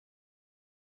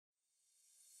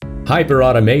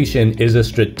Hyperautomation is a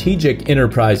strategic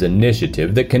enterprise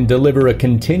initiative that can deliver a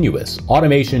continuous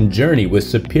automation journey with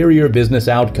superior business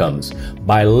outcomes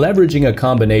by leveraging a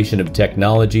combination of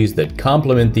technologies that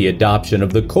complement the adoption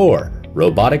of the core,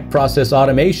 Robotic Process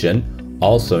Automation,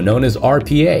 also known as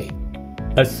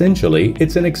RPA. Essentially,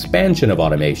 it's an expansion of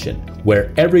automation,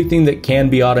 where everything that can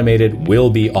be automated will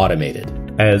be automated.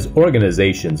 As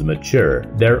organizations mature,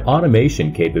 their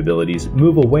automation capabilities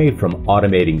move away from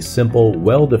automating simple,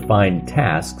 well-defined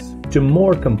tasks to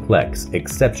more complex,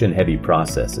 exception-heavy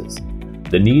processes.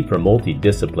 The need for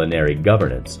multidisciplinary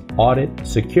governance, audit,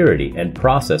 security, and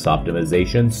process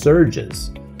optimization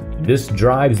surges. This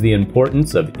drives the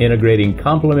importance of integrating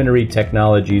complementary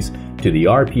technologies to the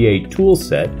RPA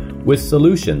toolset with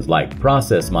solutions like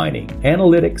process mining,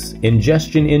 analytics,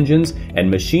 ingestion engines, and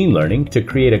machine learning to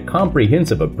create a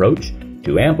comprehensive approach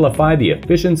to amplify the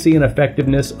efficiency and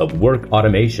effectiveness of work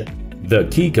automation. The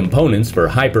key components for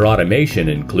hyperautomation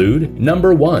include: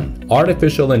 number 1,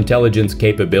 artificial intelligence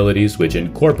capabilities which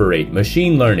incorporate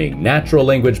machine learning, natural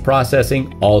language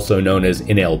processing, also known as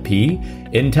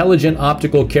NLP, intelligent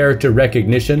optical character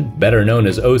recognition, better known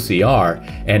as OCR,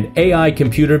 and AI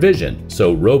computer vision,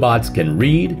 so robots can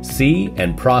read, see,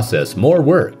 and process more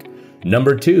work.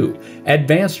 Number 2,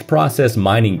 advanced process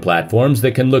mining platforms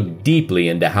that can look deeply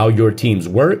into how your teams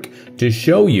work to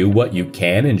show you what you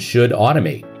can and should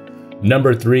automate.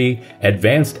 Number 3,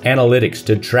 advanced analytics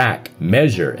to track,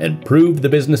 measure, and prove the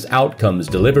business outcomes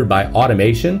delivered by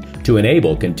automation to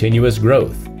enable continuous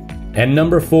growth. And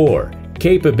number 4,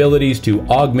 capabilities to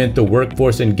augment the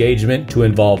workforce engagement to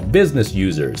involve business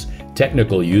users,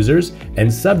 technical users,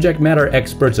 and subject matter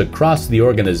experts across the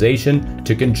organization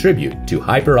to contribute to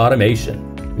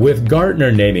hyperautomation. With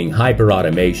Gartner naming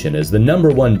hyperautomation as the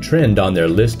number 1 trend on their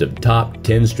list of top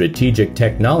 10 strategic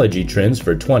technology trends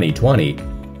for 2020,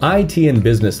 IT and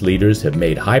business leaders have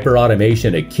made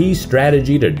hyperautomation a key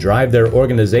strategy to drive their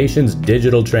organization's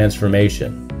digital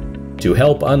transformation. To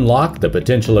help unlock the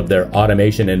potential of their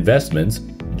automation investments,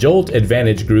 JOLT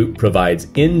Advantage Group provides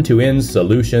end-to-end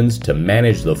solutions to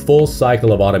manage the full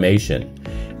cycle of automation,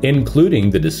 including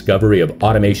the discovery of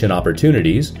automation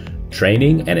opportunities,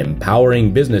 training and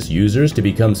empowering business users to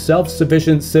become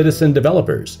self-sufficient citizen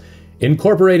developers,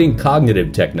 incorporating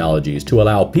cognitive technologies to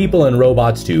allow people and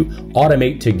robots to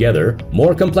automate together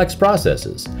more complex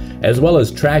processes, as well as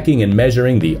tracking and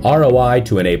measuring the ROI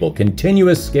to enable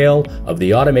continuous scale of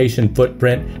the automation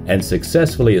footprint and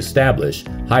successfully establish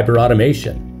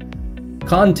hyperautomation.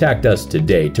 Contact us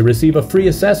today to receive a free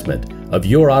assessment of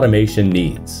your automation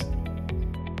needs.